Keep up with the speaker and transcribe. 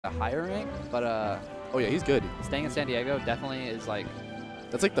a higher rank, but oh yeah, he's good. staying in San Diego definitely is like.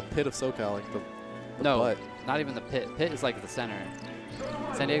 That's like the pit of SoCal, like the no, butt. not even the pit. Pit is like the center.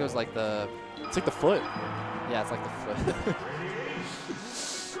 San Diego's like the. It's like the foot. Yeah, it's like the foot.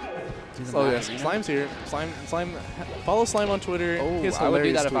 Oh yes, Slime's here. Slime. Follow Slime on Twitter. Oh, I would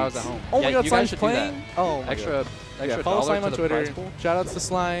do that if I was at home. Oh yeah, my God, you Slime's guys playing. Oh my extra God. extra Follow dollar Slime to on the Twitter. prize pool. Shout outs to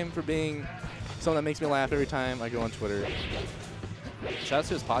Slime for being someone that makes me laugh every time I go on Twitter. Shout out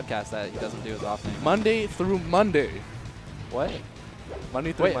to his podcast that he doesn't do as often. Monday through Monday. What?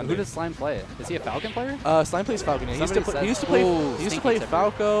 Monday through Wait, Monday. who does Slime play? Is he a Falcon player? Slime plays Falcon. Yeah, he used to Somebody play tipper.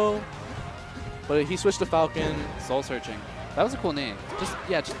 Falco, but he switched to Falcon. Soul Searching. That was a cool name. Just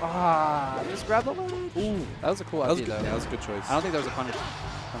grab the ledge. Ooh, That was a cool that was idea good. though. Yeah, that was a good choice. I don't think there was a punish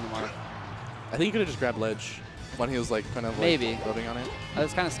from the Marth. I think you could have just grabbed ledge when he was like kind of like Maybe. building on it. That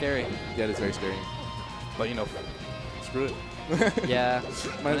was kind of scary. Yeah, it is very scary. But you know, screw it. Yeah.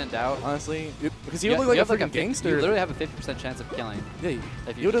 When in doubt. Honestly, because he would look like a freaking gangster. You literally have a 50% chance of killing. Yeah,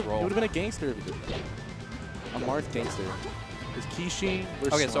 if he you would just have roll. been a gangster if he did. A Marth gangster. Is Kishi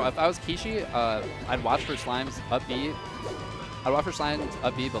versus Okay, so if I was Kishi, I'd watch for Slime's up B. I'd watch for Slime's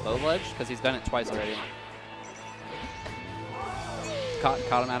up B below the ledge because he's done it twice already. Caught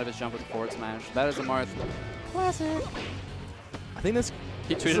him out of his jump with a forward smash. That is a Marth. Classic. I think this.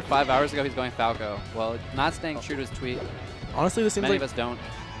 He tweeted 5 hours ago he's going Falco. Well, not staying true to his tweet. Honestly, this seems Many like of us don't.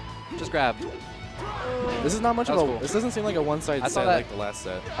 Just grab. this is not much That of a. was cool. This doesn't seem like a one-sided I saw set that- like the last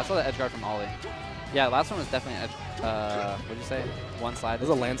set. I saw that edge guard from Ollie. Yeah, the last one was definitely edge. What'd you say? One side. This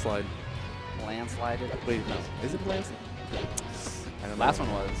is a landslide. Landslided. Wait, no. Is it a landslide? I don't know. Last one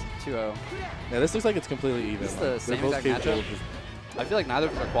was 2-0. Yeah, this looks like it's completely even. This is the Like, same they're both exact capable matchup. of just- I feel like neither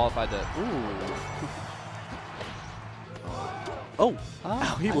of them are qualified to. Ooh. Oh,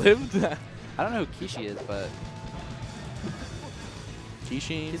 Oh, he lived. I don't know who Kishi is, but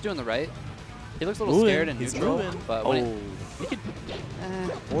Kishi. he's doing the right. He looks a little scared and He's neutral, moving. but when he could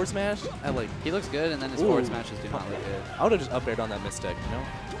forward smash. he looks good, and then his Ooh. forward smashes do not look good. I would have just up aired on that misstep, you know?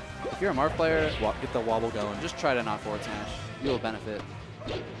 If you're a Marth player, Get the wobble going. just try to not forward smash. You will benefit.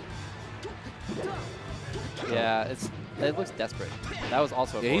 Yeah, it looks desperate. That was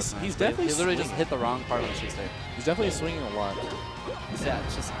also a Yeah, forward he's smash. definitely He literally just swinging. hit the wrong part of the C-stick. He's definitely swinging a lot. Yeah,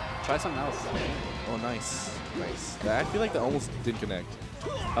 it's just try something else. Oh, nice. Nice. I feel like that almost didn't connect.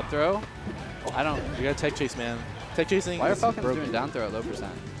 Up throw? I don't. You got tech chase, man. Tech chasing. Why are is Falcons broken. doing down throw at low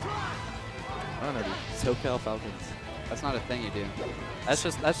percent? I don't know, dude. SoCal Falcons. That's not a thing you do. That's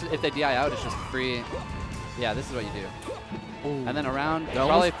just if they DI out, it's just free. Yeah, this is what you do. Ooh. And then around That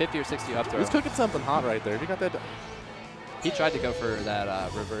probably almost- 50 or 60 up throw. He's cooking something hot right there. You got that. He tried to go for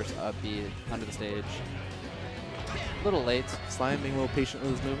that reverse up B under the stage. A little late. Slime being a little patient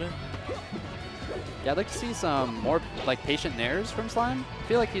with his movement. Yeah, I'd like to see some more like patient nairs from Slime. I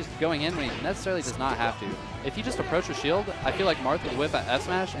feel like he's going in when he necessarily does not have to. If he just approached with shield, I feel like Marth would whip at F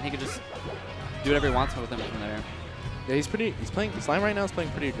smash and he could just do whatever he wants with him from there. Yeah, he's playing. Slime right now is playing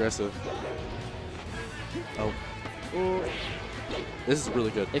pretty aggressive. Oh. Ooh. This is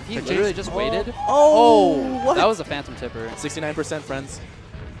really good. If he Tech literally chase. just waited. Oh, what? That was a phantom tipper. 69%, friends.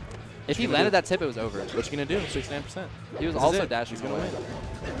 If he gonna landed do? that tip, it was over. What you gonna do? 69%. He was This is also it. dashing He's gonna away. win.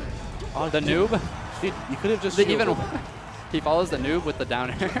 Oh, The noob? Dude, you could have just The even shielded. he follows the noob with the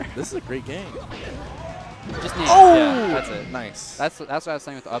down air. This is a great game. Just need. Oh! Yeah, that's it. Nice. That's what I was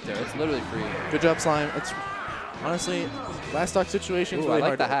saying with the up there. It's literally free. Good job, Slime. It's honestly last stock situations Ooh, really I like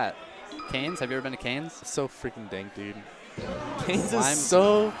hard the to- hat. Canes? Have you ever been to Canes? So freaking dank, dude. Kings Slime- is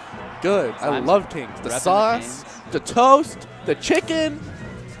so good. I Slime's love Kings. The repping the sauce, Kings. the toast, the chicken,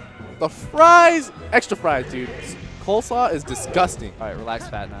 the fries, extra fries, dude. Coleslaw is disgusting. All right, relax,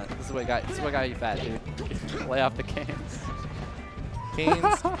 fat nut. This is what got you fat, dude. Lay off the Canes.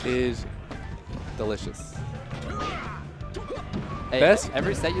 Kings is delicious. Hey, Best-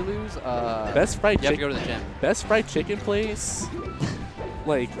 every set you lose, Best fried you have to go chicken. to the gym. Best fried chicken place,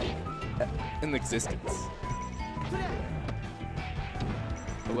 like, in existence.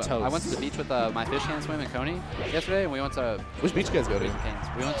 I went to the beach with my fish can swim in Coney yesterday, and we went to Which beach you guys go to? Raising Cane's.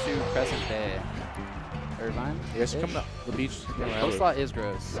 We went to Crescent Bay. Irvine? You guys should come to the beach. near where I live. Coleslaw is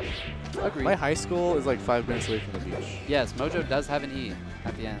gross. Agreed. My high school is like 5 minutes away from the beach. Yes, Mojo does have an E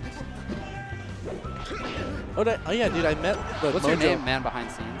at the end. Oh yeah, dude, I met the What's Mojo. your name, man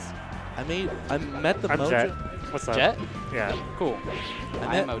behind scenes? I met the I'm Mojo. Jet. What's up? Jet? Yeah. Cool.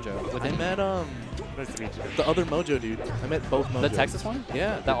 I am met- Mojo. With I an E. met Nice to meet you. the other Mojo dude. I met both Mojos. The Texas one?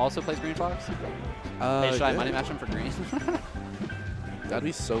 Yeah. That also plays Green Fox? Hey, should I yeah. money match him for green? That'd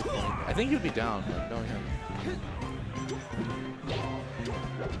be so fun. I think you'd be down. Like, knowing him.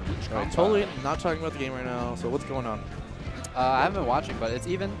 Alright, totally not talking about the game right now. So what's going on? I haven't been watching, but it's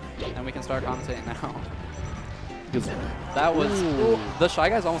even, and we can start commentating now. Because That was Ooh. the Shy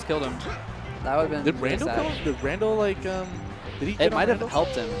Guys almost killed him. That would have been did really Randall sad. kill him? Did Randall like did he? It get on might have Randall?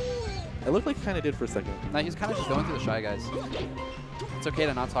 helped him. It looked like he kind of did for a second. No, he's kind of just going through the Shy Guys. It's okay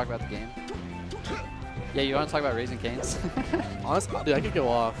to not talk about the game. Yeah, you want to talk about Raising Cane's? Honestly, dude, I could go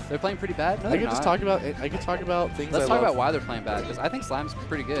off. They're playing pretty bad. No, I they're could just not. talk about. I could talk about things. Let's I talk love. about why they're playing bad, because I think Slime's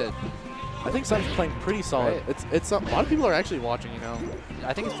pretty good. I think Slime's playing pretty solid. Right. It's a lot of people are actually watching. You know,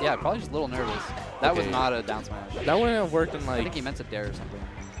 I think, yeah, probably just a little nervous. That was Okay. not a down smash. that wouldn't have worked in I like. think he meant to dare or something.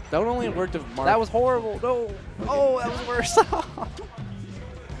 That would only have worked if Marth. That was horrible. No. Oh, that was worse.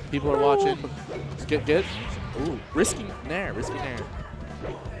 People are watching. Just get. Ooh, risky nair.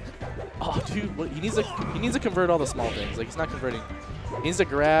 Oh, dude, what, he needs to convert all the small things. Like he's not converting. He needs to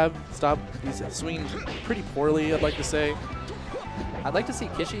grab, stop. He's swinging pretty poorly. I'd like to say. I'd like to see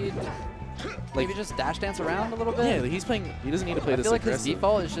Kishi maybe just dash dance around a little bit. Yeah, he's playing. He doesn't need to play I this feel like aggressive. his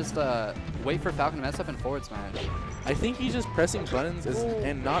default is just wait for Falcon to mess up and forward smash. I think he's just pressing buttons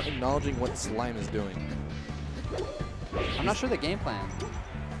and not acknowledging what Slime is doing. I'm not sure the game plan.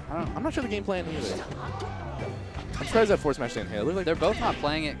 I'm not sure the game plan either. I'm surprised that forward smash didn't hit. It looked like They're both not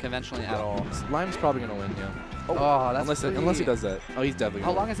playing it conventionally at all. Slime's probably gonna win, yeah. Oh, that's unless he does that. Oh, he's definitely. How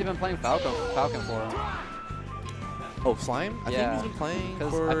Gonna long has he been playing Falcon for him? win. Oh, Slime? I Yeah. think he's been playing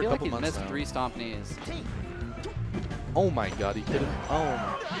Because for I a feel like couple he's months missed now. 3 stomp knees. Oh my God, he couldn't.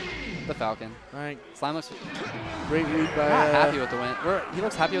 Oh. The Falcon. All right, Slime looks great read by. not happy with the win. He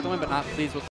looks happy with the win, but not pleased with